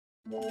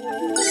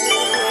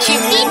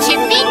Chippy,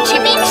 chippy,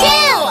 chippy,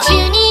 chill!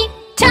 Juny,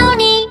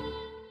 Tony!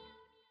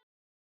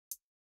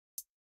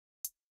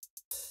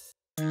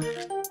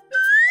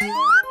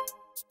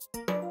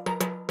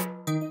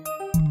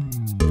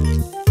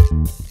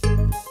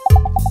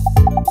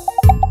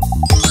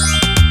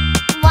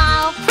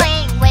 While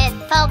playing with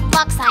the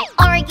blocks, I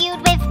argued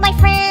with my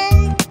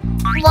friend.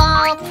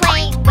 While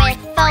playing with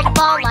the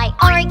ball, I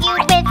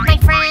argued with my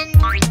friend.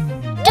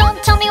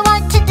 Don't tell me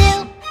what to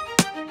do.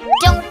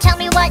 Don't tell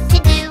me what to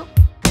do.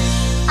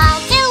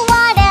 I'll do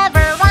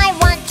whatever I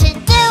want to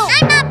do.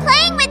 I'm not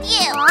playing with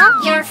you.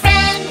 Your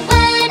friend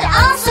would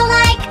also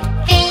like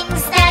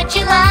things that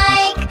you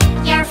like.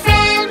 Your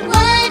friend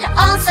would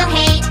also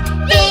hate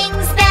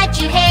things that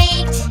you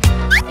hate.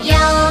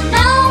 You'll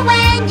know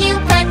when you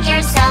put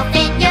yourself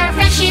in your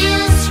friend's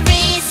shoes.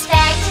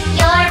 Respect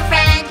your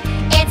friend.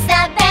 It's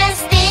the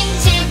best thing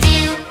to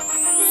do.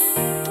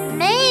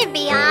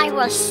 Maybe I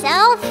was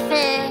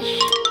selfish.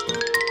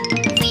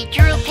 We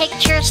drew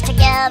pictures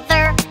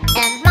together,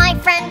 and my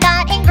friend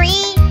got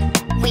angry.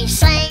 We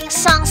sang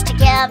songs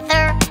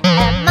together,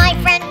 and my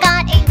friend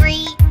got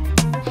angry.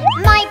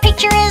 My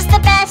picture is the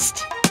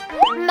best.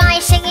 My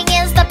singing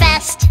is the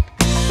best.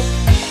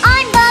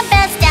 I'm the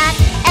best at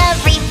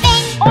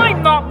everything.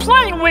 I'm not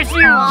playing with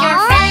you! Your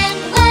friend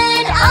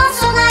would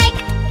also like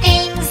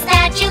things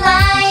that you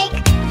like.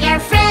 Your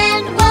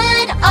friend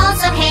would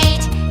also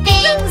hate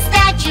things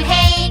that you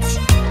hate.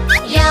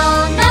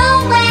 You'll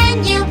know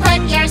when you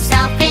put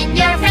yourself in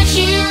your friend's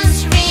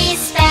shoes.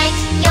 Respect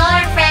your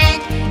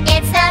friend.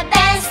 It's the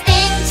best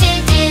thing to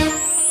do.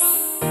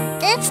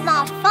 It's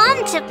not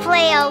fun to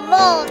play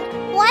alone.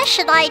 What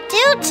should I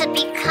do to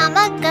become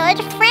a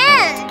good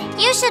friend?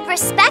 You should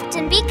respect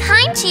and be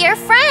kind to your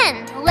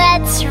friend.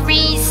 Let's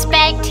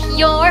respect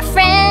your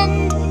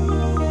friend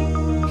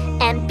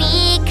and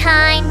be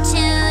kind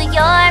to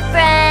your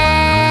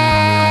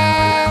friend.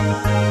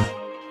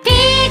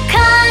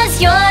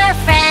 Because you're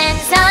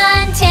friends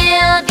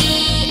until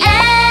the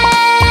end.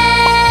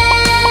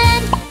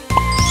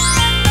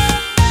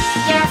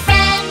 Your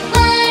friend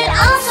would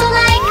also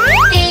like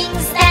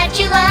things that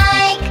you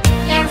like.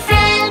 Your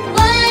friend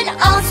would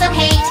also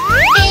hate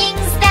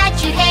things that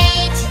you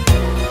hate.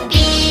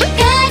 Be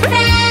good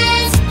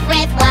friends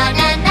with one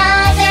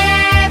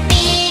another,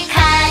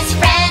 because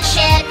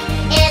friendship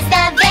is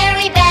the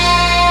very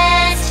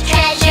best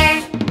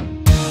treasure.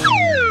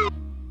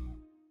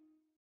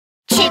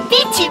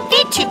 Chippy,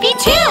 chippy, chippy,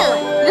 choo!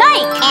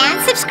 Like and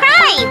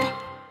subscribe!